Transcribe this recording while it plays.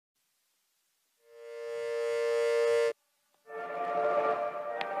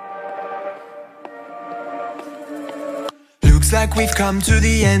Looks like we've come to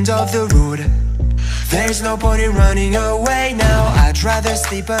the end of the road. There's no point in running away now. I'd rather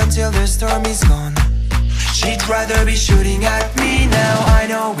sleep until the storm is gone. She'd rather be shooting at me now. I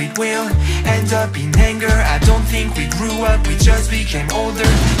know it will end up in anger. I don't think we grew up, we just became older.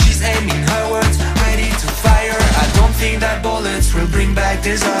 She's aiming her words, ready to fire. I don't think that bullets will bring back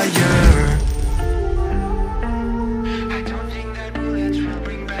desire. I don't think that bullets will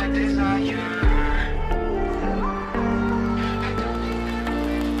bring back desire.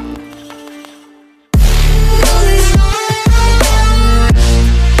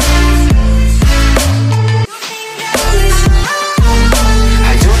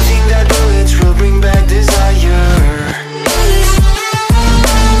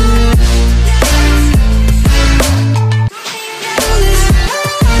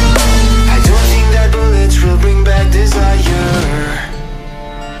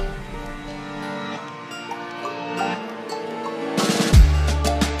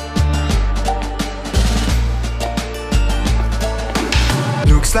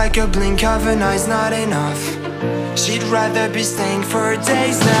 Looks like a blink of an eye's not enough. She'd rather be staying for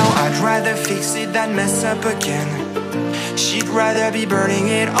days now. I'd rather fix it than mess up again. She'd rather be burning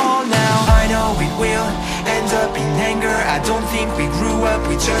it all now. I know it will end up in anger. I don't think we grew up,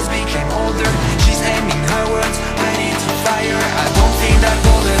 we just became older. She's aiming her words, ready to fire. I don't think that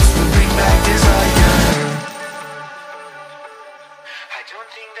bullets will bring back desire. I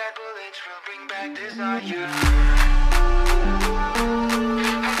don't think that bullets will bring back desire.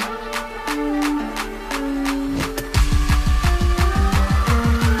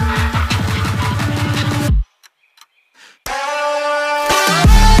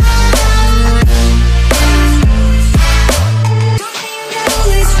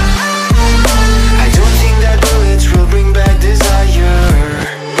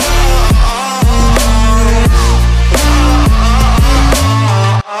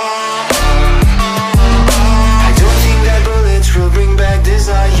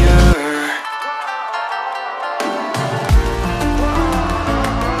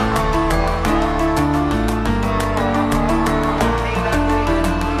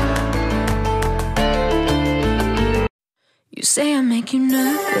 You say I make you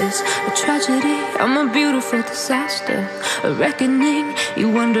nervous, a tragedy, I'm a beautiful disaster, a reckoning, you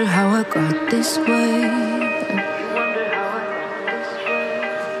wonder how I got this way.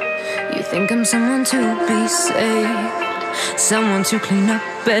 You think I'm someone to be saved, someone to clean up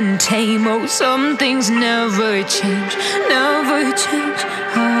and tame. Oh, some things never change, never change.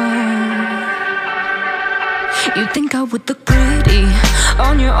 You think I would look pretty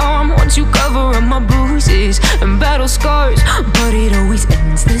on your arm once you cover up my bruises and battle scars, but it always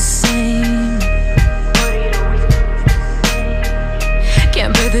ends the same.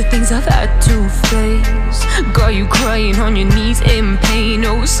 Can't bear the things I've had to face, got you crying on your knees in pain.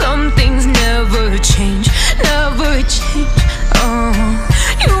 Oh, some things never change, never change.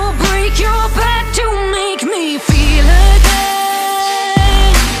 You'll break your back to make me feel again.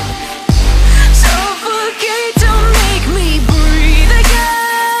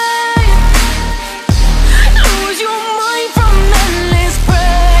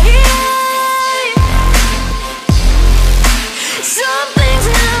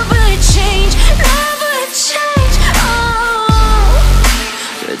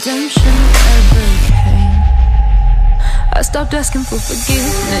 I stopped asking for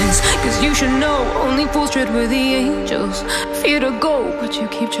forgiveness, cause you should know only fools tread where the angels fear to go, but you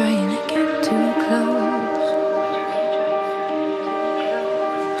keep trying to get too close.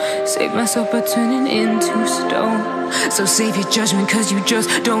 Save myself by turning into stone, so save your judgment cause you just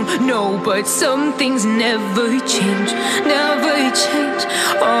don't know. But some things never change, never change.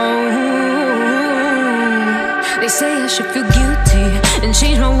 They say I should feel guilty and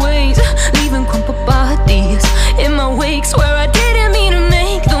change my ways, leaving crumpled bodies in my wake. Swear I didn't mean to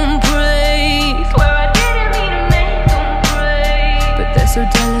make them break, swear I didn't mean to make them break. But they're so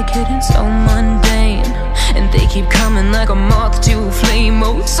delicate and so mundane, and they keep coming like a moth to a flame.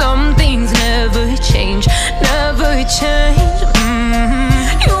 Oh, some things never change, never change.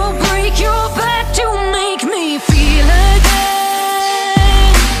 You'll break your back to make me feel again.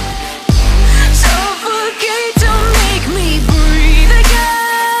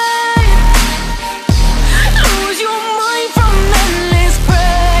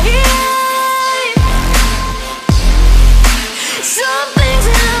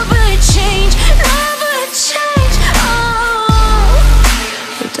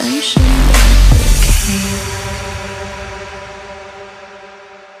 Redemption never came.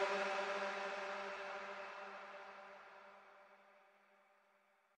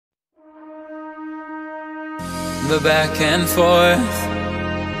 The back and forth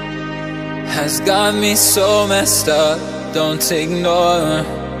has got me so messed up. Don't ignore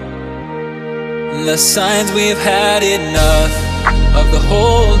the signs. We've had enough of the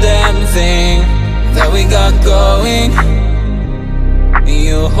whole damn thing that we got going.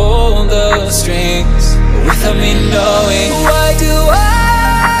 You hold the strings without me knowing. Why do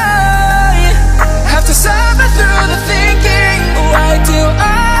I have to suffer through the thinking? Why do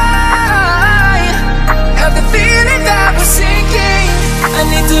I have the feeling that we're sinking? I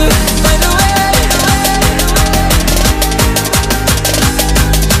need to find a way.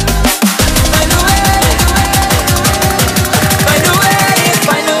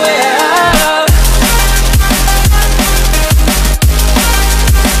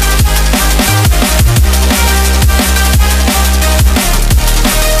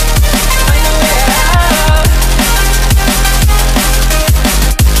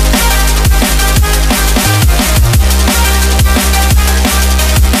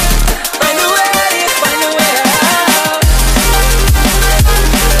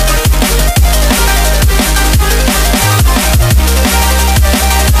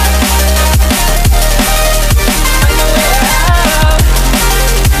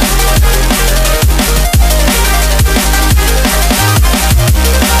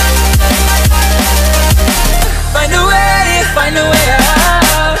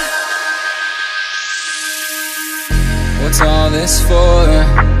 What's all this for?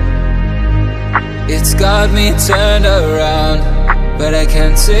 It's got me turned around, but I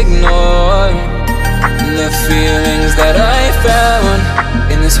can't ignore the feelings that I found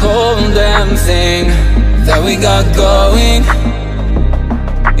in this whole damn thing that we got going.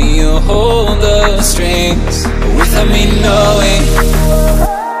 You hold the strings without me knowing.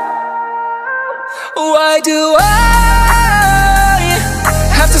 Why do I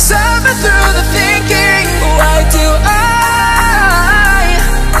have to suffer through the thinking? Why do I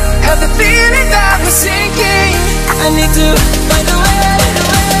have the feeling that we're sinking? I need to find